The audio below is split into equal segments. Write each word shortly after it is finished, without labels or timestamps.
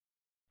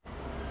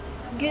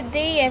Good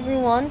day,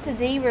 everyone.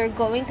 Today we're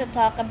going to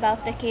talk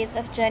about the case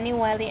of Jenny,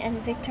 Wiley,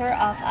 and Victor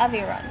of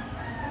Aveyron.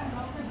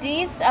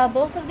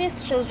 Both of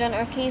these children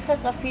are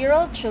cases of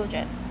feral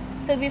children.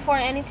 So before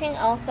anything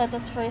else, let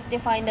us first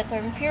define the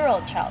term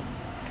feral child.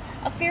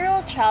 A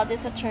feral child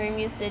is a term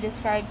used to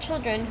describe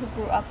children who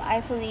grew up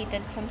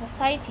isolated from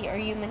society or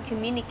human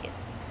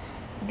communities.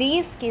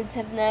 These kids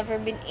have never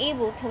been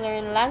able to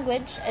learn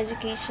language,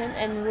 education,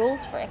 and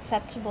rules for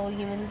acceptable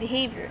human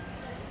behavior.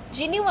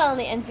 Genie,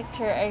 Wiley, and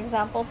Victor are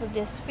examples of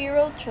these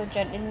feral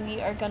children, and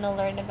we are going to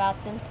learn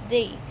about them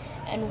today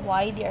and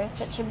why they are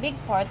such a big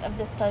part of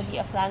the study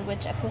of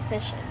language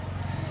acquisition.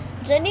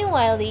 Jenny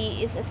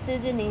Wiley is a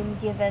pseudonym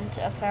given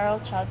to a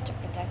feral child to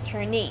protect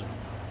her name.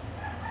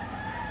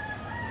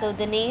 So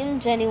the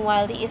name Jenny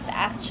Wiley is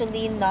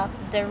actually not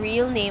the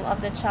real name of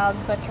the child,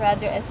 but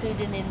rather a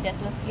pseudonym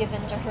that was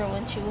given to her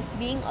when she was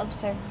being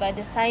observed by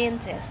the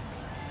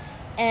scientists,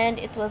 and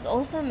it was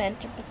also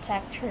meant to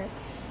protect her.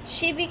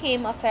 She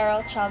became a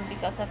feral child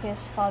because of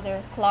his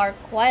father,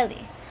 Clark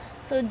Wiley.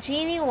 So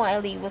Genie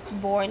Wiley was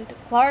born to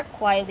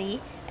Clark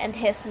Wiley and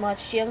his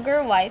much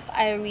younger wife,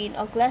 Irene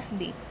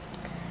Oglesby.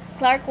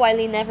 Clark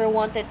Wiley never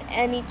wanted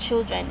any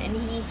children,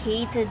 and he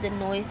hated the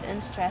noise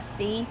and stress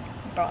they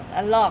brought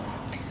along.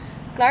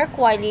 Clark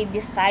Wiley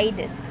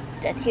decided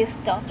that his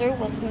daughter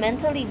was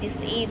mentally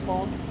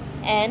disabled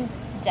and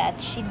that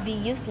she'd be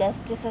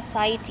useless to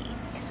society.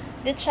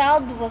 The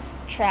child was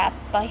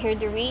trapped by her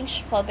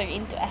deranged father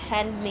into a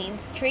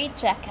handmade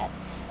straitjacket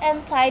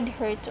and tied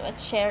her to a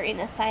chair in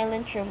a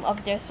silent room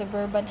of their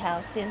suburban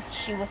house since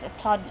she was a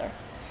toddler.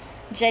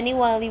 Jenny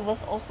Wiley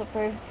was also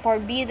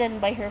forbidden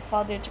by her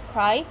father to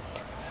cry,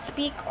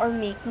 speak, or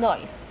make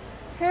noise.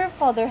 Her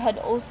father had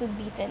also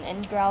beaten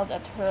and growled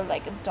at her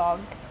like a dog,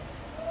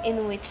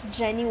 in which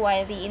Jenny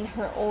Wiley, in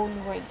her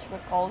own words,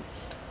 recalled,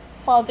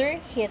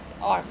 "Father hit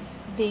arm,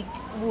 big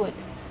wood.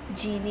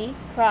 Genie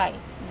cry,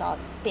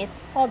 not spit.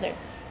 Father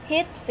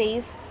hit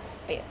face,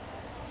 spit.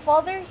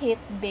 Father hit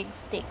big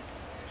stick.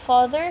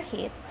 Father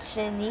hit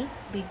Jenny,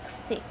 big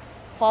stick.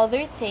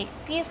 Father take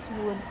piece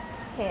wood,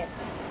 hit,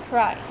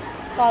 cry.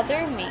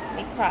 Father make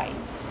me cry."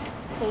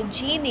 So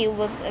Genie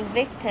was a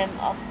victim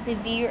of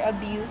severe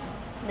abuse,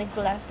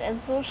 neglect,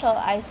 and social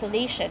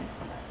isolation.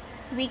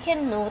 We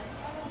can note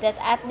that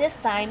at this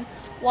time,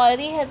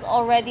 Wiley has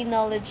already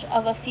knowledge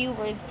of a few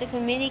words to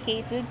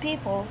communicate with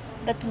people,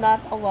 but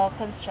not a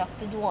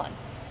well-constructed one.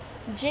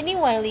 Jenny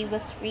Wiley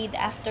was freed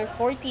after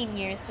 14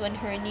 years when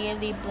her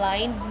nearly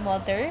blind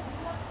mother,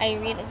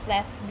 Irene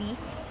Oglesby,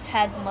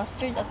 had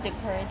mustered up the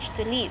courage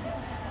to leave.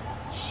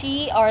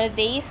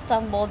 They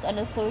stumbled on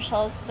a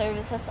social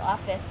services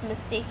office,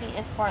 mistaking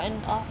it for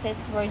an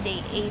office where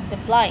they aid the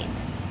blind.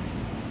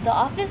 The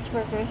office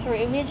workers were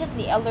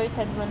immediately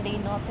alerted when they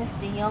noticed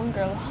the young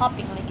girl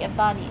hopping like a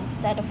bunny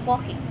instead of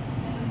walking.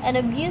 An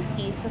abuse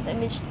case was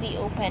immediately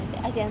opened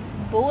against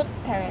both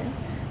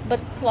parents,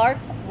 but Clark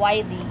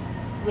Wiley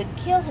would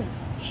kill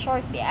himself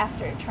shortly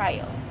after a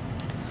trial.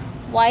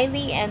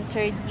 Wiley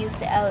entered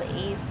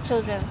UCLA's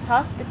Children's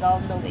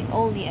Hospital knowing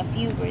only a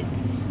few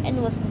words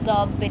and was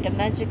dubbed by the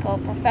medical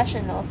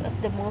professionals as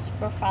the most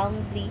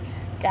profoundly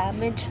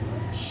damaged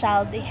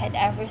child they had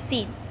ever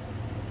seen.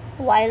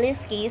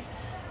 Wiley's case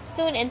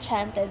soon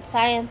enchanted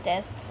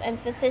scientists and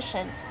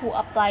physicians who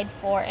applied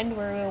for and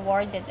were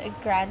rewarded a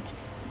grant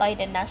by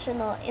the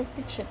National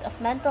Institute of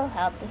Mental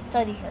Health to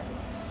study her.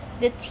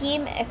 The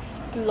team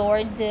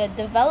explored the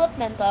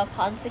developmental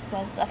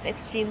consequence of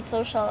extreme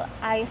social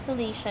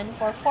isolation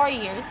for 4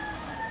 years,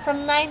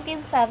 from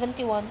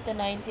 1971 to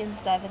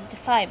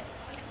 1975.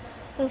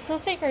 So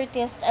Susie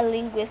Curtis, a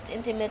linguist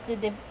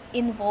intimately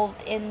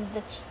involved in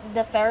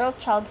the feral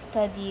child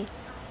study,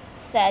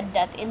 said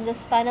that in the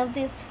span of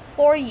these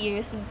 4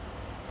 years,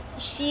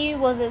 she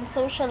wasn't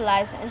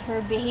socialized and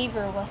her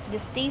behavior was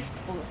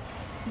distasteful.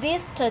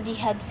 This study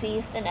had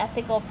faced an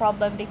ethical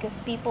problem because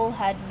people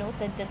had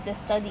noted that the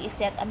study is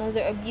yet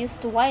another abuse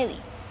to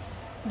Wiley.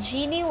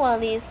 Genie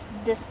Wiley's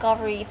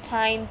discovery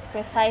timed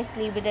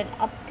precisely with an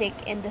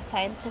uptick in the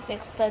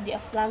scientific study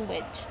of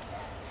language.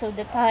 So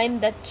the time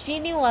that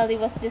Genie Wiley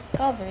was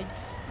discovered,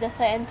 the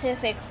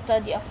scientific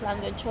study of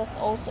language was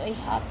also a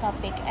hot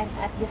topic and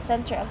at the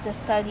center of the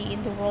study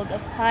in the world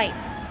of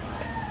science.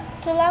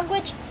 To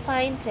language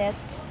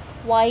scientists,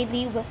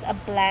 Wiley was a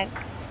blank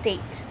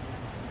state.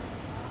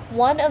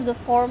 One of the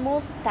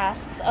foremost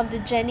tasks of the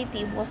Genie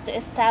team was to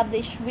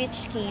establish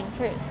which came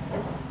first.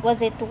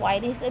 Was it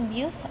Wiley's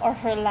abuse or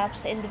her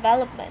lapse in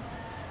development?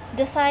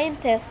 The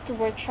scientists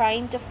were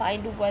trying to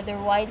find whether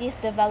Wiley's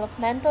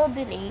developmental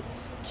delay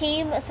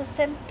came as a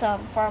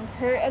symptom from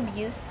her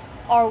abuse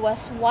or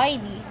was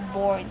Wiley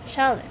born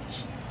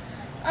challenged.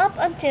 Up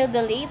until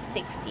the late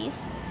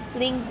 60s,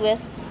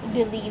 linguists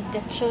believed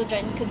that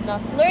children could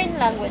not learn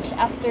language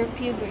after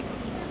puberty,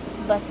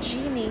 but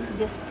Genie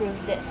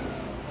disproved this.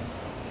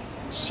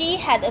 She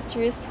had a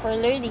thirst for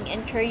learning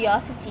and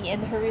curiosity,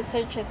 and her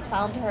researchers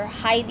found her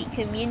highly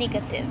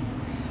communicative.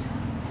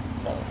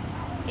 So,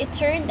 it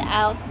turned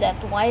out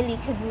that Wiley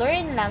could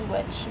learn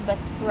language, but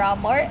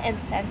grammar and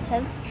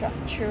sentence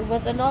structure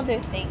was another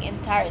thing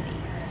entirely.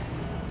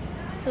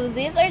 So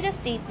these are the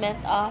statement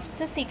of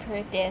Susie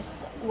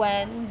Curtis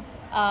when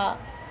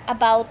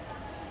about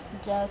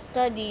the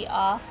study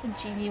of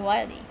Genie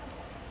Wiley.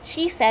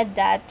 She said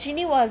that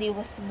Genie Wiley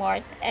was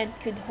smart and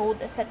could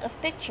hold a set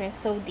of pictures,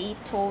 so they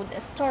told a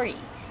story.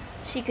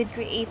 She could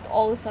create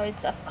all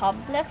sorts of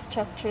complex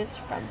structures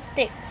from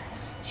sticks.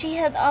 She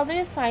had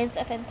other signs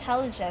of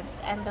intelligence,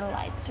 and the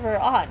lights were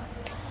on.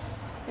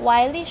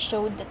 Wiley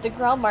showed that the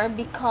grammar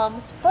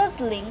becomes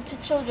puzzling to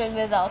children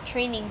without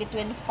training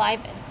between 5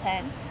 and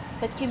 10,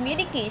 but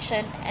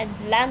communication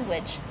and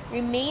language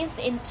remains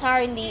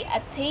entirely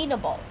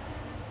attainable.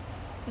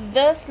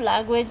 Does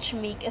language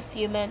make us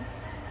human?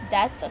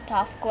 That's a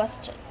tough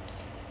question.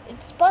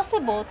 It's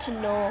possible to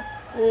know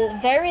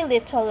very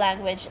little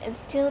language and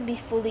still be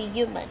fully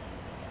human,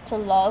 to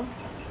love,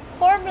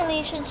 form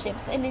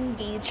relationships, and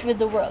engage with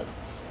the world.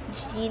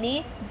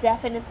 Genie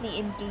definitely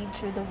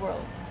engaged with the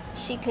world.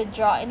 She could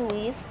draw in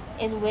ways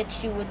in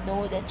which you would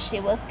know that she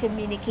was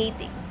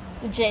communicating.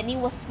 Jenny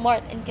was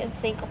smart and could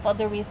think of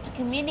other ways to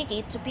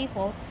communicate to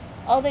people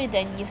other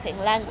than using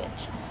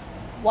language.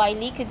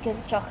 Wiley could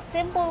construct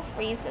simple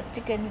phrases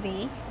to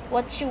convey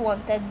what she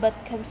wanted,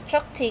 but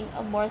constructing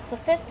a more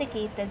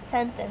sophisticated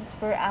sentence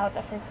were out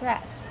of her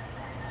grasp.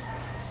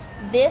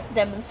 This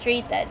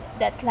demonstrated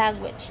that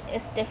language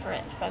is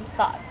different from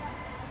thoughts.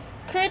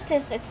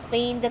 Curtis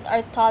explained that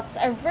our thoughts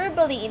are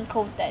verbally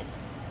encoded,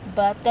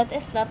 but that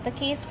is not the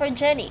case for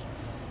Jenny.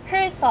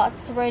 Her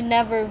thoughts were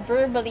never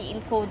verbally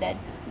encoded,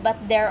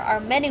 but there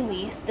are many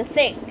ways to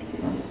think.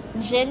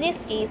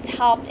 Jenny's case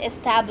helped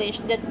establish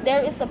that there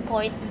is a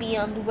point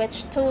beyond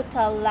which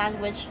total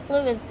language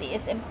fluency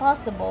is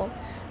impossible,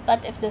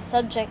 but if the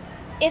subject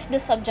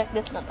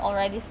does not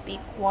already speak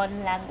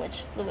one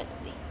language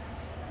fluently.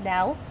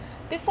 Now,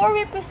 before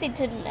we proceed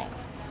to the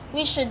next,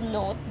 we should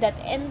note that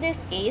in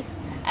this case,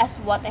 as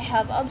what I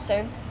have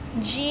observed,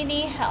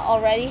 Genie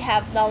already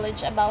have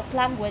knowledge about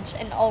language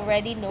and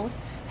already knows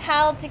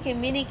how to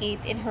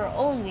communicate in her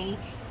own way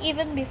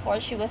even before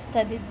she was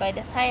studied by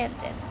the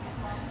scientists.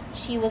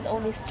 She was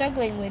only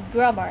struggling with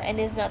grammar and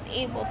is not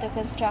able to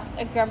construct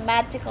a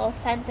grammatical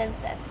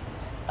sentences,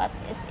 but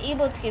is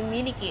able to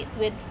communicate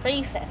with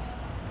phrases.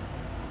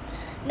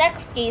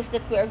 Next case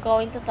that we are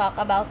going to talk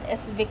about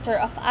is Victor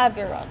of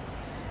Aveyron.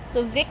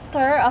 So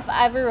Victor of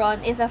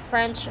Aveyron is a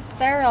French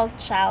feral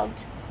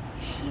child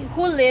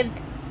who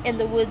lived in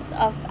the woods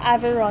of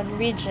Aveyron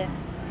region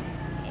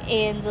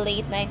in the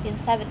late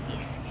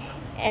 1970s,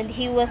 and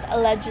he was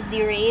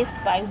allegedly raised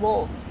by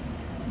wolves.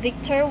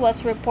 Victor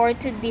was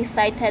reportedly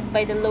sighted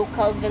by the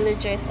local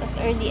villagers as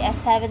early as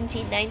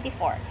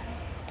 1794,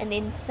 and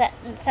in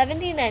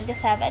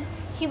 1797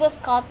 he was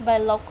caught by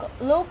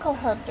local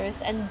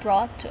hunters and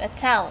brought to a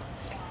town.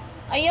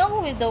 A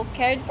young widow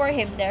cared for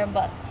him there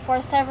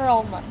for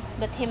several months,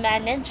 but he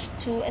managed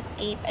to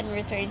escape and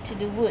return to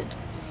the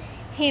woods.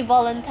 He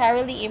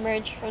voluntarily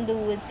emerged from the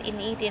woods in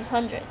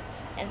 1800,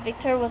 and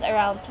Victor was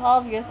around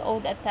 12 years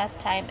old at that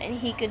time,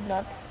 and he could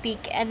not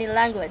speak any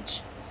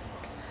language.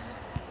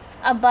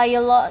 A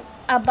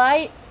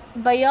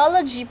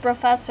biology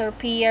professor,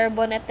 Pierre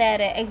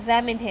Bonnetere,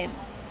 examined him.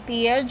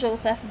 Pierre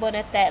Joseph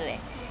Bonnetere.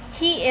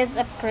 He is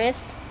a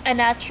priest, a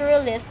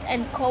naturalist,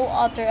 and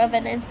co-author of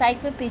an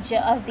encyclopedia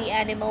of the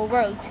animal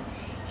world.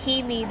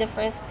 He made the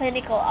first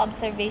clinical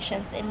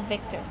observations in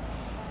Victor.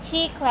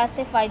 He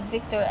classified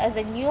Victor as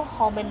a new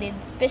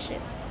hominid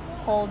species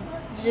called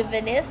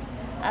Juvenis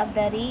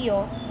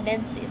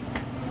Averyonensis.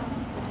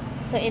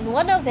 So in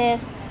one of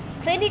his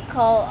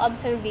clinical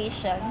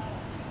observations,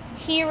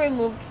 he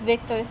removed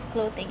Victor's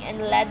clothing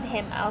and led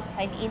him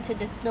outside into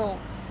the snow.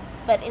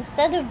 But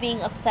instead of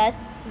being upset,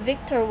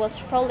 Victor was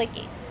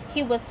frolicking.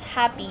 He was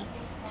happy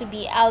to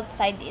be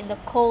outside in the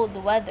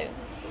cold weather.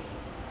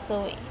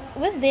 So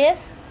with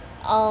this,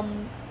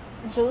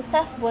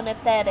 Joseph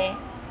Bonnetere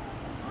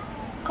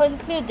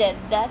concluded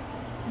that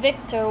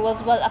Victor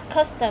was well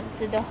accustomed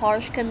to the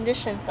harsh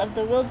conditions of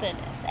the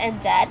wilderness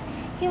and that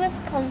he was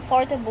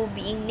comfortable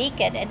being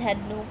naked and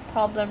had no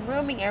problem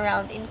roaming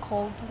around in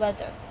cold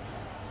weather.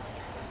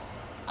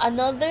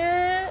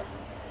 Another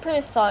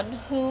person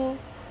who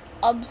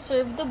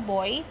observed the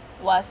boy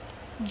was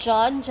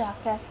John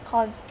Jacques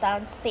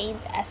Constant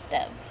Saint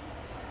Esteve.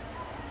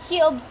 He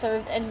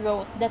observed and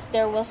wrote that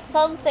there was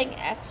something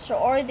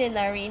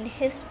extraordinary in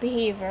his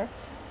behavior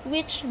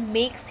which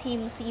makes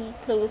him seem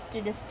close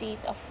to the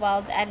state of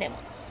wild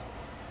animals.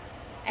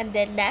 And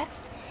then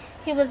next,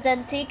 he was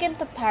then taken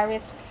to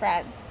Paris,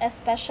 France,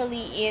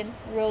 especially in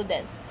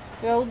Rhodes.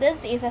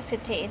 Rhodes is a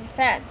city in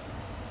France.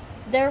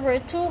 There were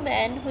two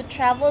men who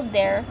traveled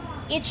there,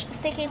 each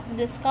seeking to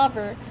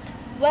discover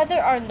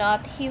whether or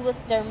not he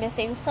was their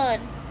missing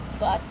son,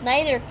 but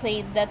neither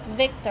claimed that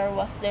Victor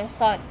was their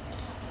son.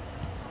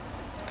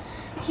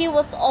 He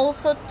was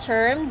also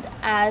termed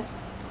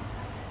as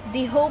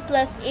the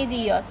hopeless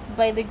idiot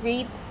by the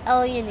great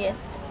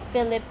alienist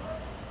Philippe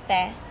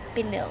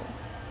Pinel,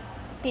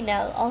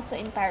 also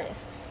in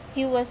Paris.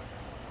 He was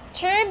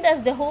termed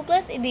as the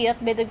hopeless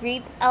idiot by the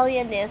great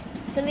alienist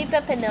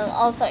Philippe Pinel,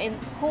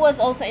 who was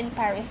also in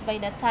Paris by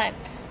that time.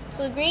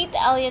 So great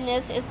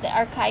alienist is the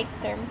archaic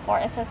term for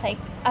a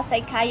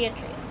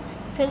psychiatrist.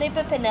 Felipe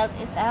Pinel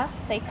is a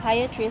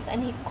psychiatrist,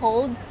 and he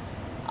called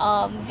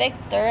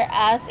Victor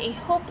as a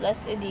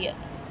hopeless idiot.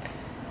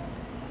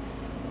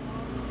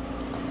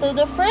 So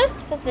the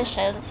first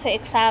physicians who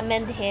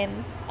examined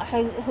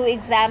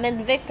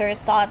Victor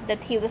thought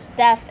that he was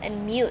deaf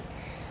and mute.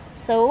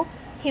 So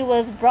he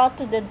was brought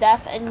to the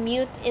Deaf and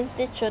Mute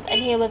Institute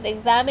and he was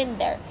examined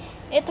there.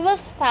 It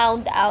was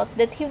found out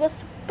that he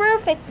was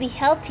perfectly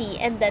healthy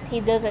and that he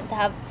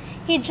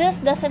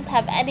just doesn't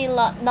have any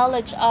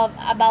knowledge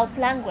about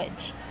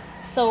language.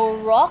 So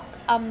Roch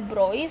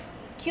Ambroise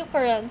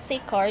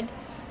Cucuron-Sicard,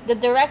 the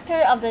director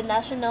of the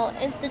National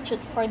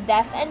Institute for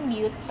Deaf and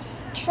Mute,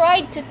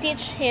 tried to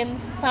teach him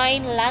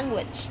sign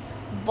language,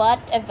 but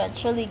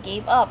eventually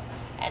gave up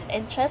and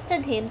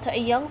entrusted him to a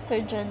young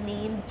surgeon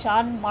named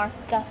Jean-Marc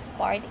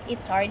Gaspard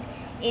Itard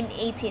in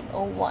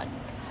 1801.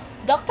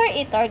 Dr.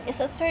 Itard is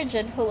a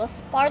surgeon who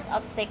was part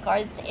of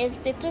Sicard's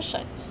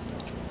institution.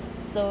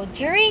 So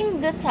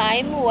during the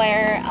time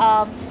where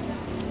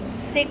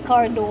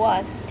Sicard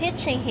was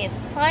teaching him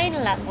sign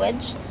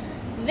language,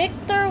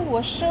 Victor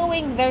was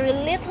showing very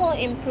little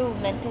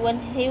improvement when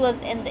he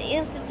was in the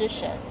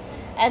institution,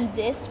 and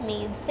this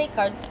made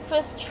Sicard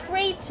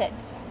frustrated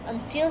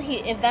until he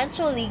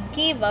eventually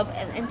gave up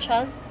and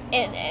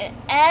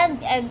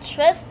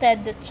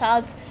entrusted the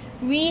child's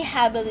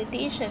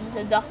rehabilitation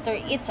to Dr.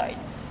 Itard,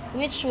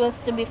 which was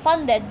to be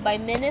funded by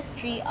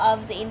Ministry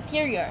of the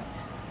Interior.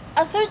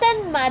 A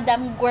certain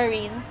Madame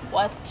Guerin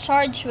was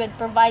charged with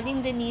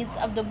providing the needs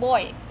of the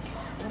boy,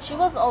 and she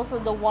was also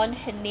the one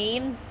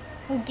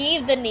who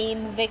gave the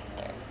name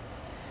Victor.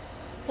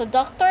 So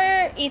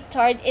Dr.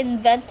 Itard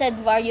invented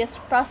various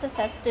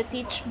processes to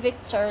teach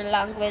Victor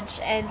language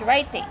and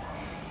writing.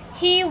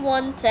 He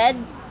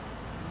wanted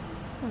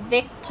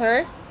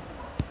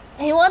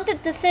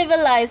to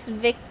civilize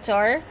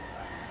Victor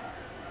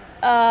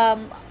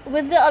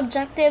with the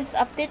objectives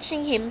of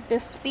teaching him to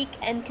speak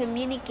and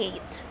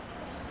communicate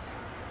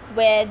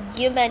with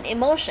human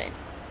emotion.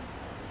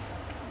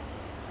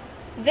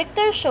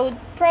 Victor showed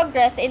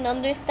progress in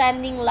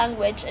understanding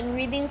language and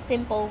reading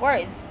simple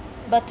words,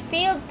 but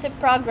failed to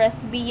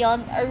progress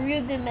beyond a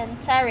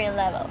rudimentary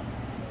level.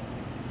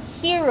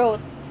 He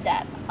wrote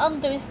that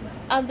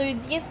under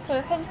these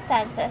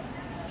circumstances,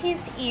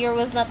 his ear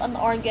was not an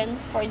organ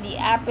for the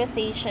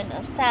appreciation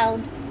of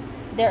sound,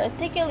 their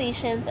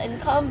articulations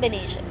and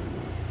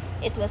combinations.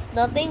 It was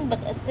nothing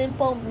but a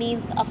simple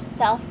means of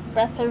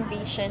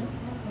self-preservation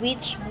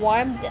which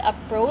warmed the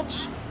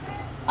approach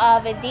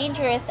of a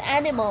dangerous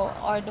animal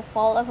or the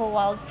fall of a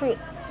wild fruit.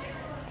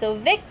 So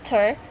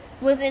Victor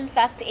was in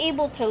fact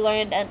able to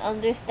learn and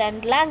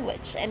understand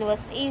language and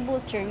was able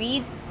to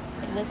read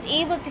and was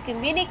able to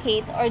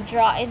communicate or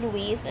draw in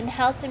ways on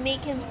how to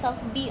make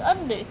himself be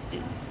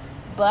understood.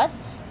 But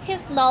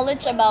his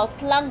knowledge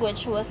about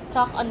language was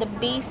stuck on the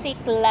basic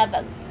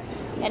level,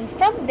 and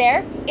from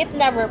there, it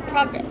never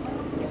progressed.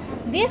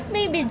 This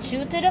may be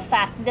due to the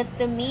fact that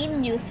the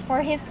main use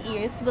for his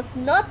ears was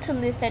not to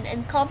listen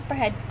and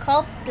comprehend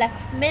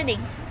complex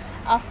meanings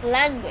of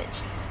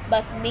language,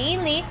 but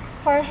mainly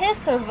for his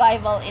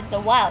survival in the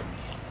wild.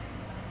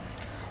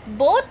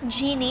 Both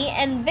Genie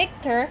and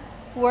Victor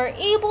were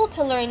able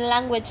to learn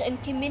language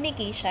and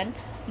communication,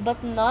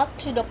 but not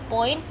to the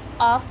point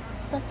of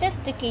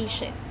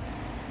sophistication.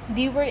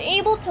 They were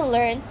able to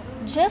learn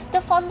just the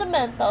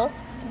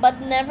fundamentals,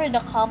 but never the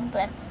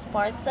complex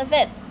parts of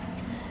it.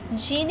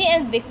 Genie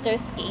and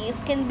Victor's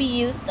case can be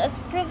used as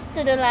proofs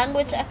to the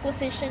language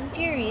acquisition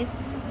theories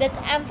that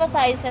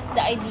emphasizes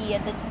the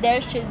idea that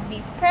there should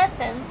be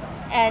presence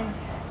and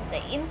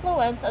the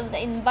influence of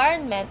the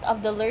environment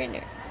of the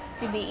learner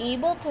to be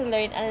able to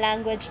learn a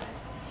language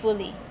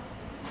fully.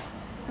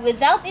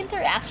 Without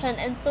interaction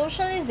and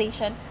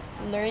socialization,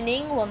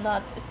 learning will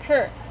not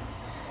occur.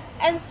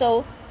 And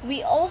so,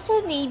 we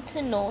also need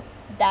to note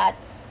that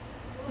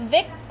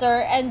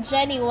Victor and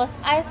Jenny was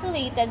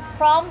isolated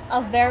from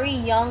a very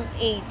young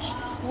age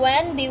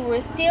when they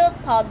were still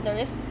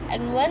toddlers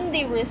and when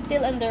they were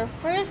still in their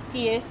first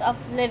years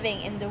of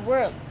living in the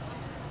world,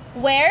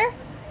 where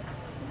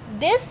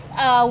this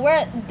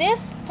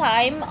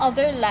time of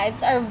their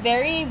lives are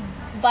very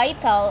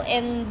vital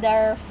in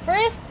their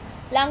first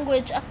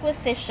language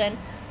acquisition,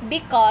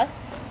 because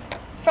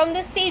from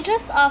the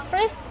stages of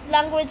first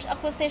language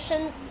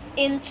acquisition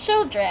in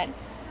children,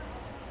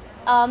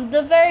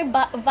 the very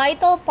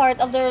vital part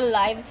of their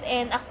lives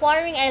in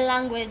acquiring a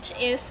language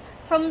is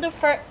from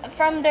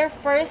their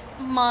first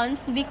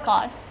months,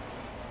 because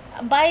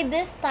by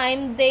this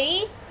time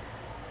they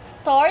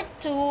start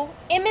to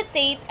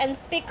imitate and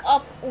pick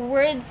up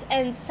words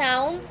and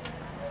sounds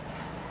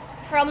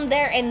from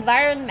their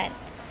environment.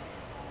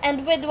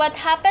 And with what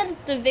happened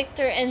to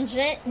Victor and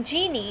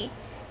Genie,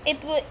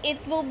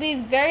 it will be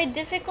very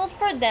difficult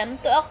for them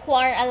to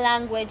acquire a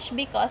language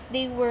because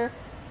they were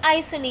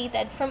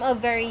isolated from a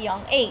very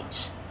young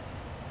age.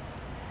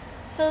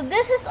 So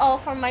this is all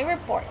for my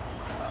report.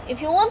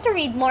 If you want to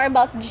read more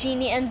about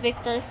Genie and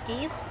Victor's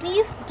case,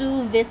 please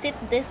do visit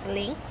these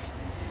links.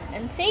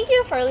 And thank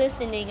you for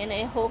listening, and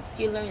I hope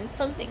you learned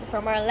something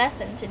from our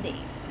lesson today.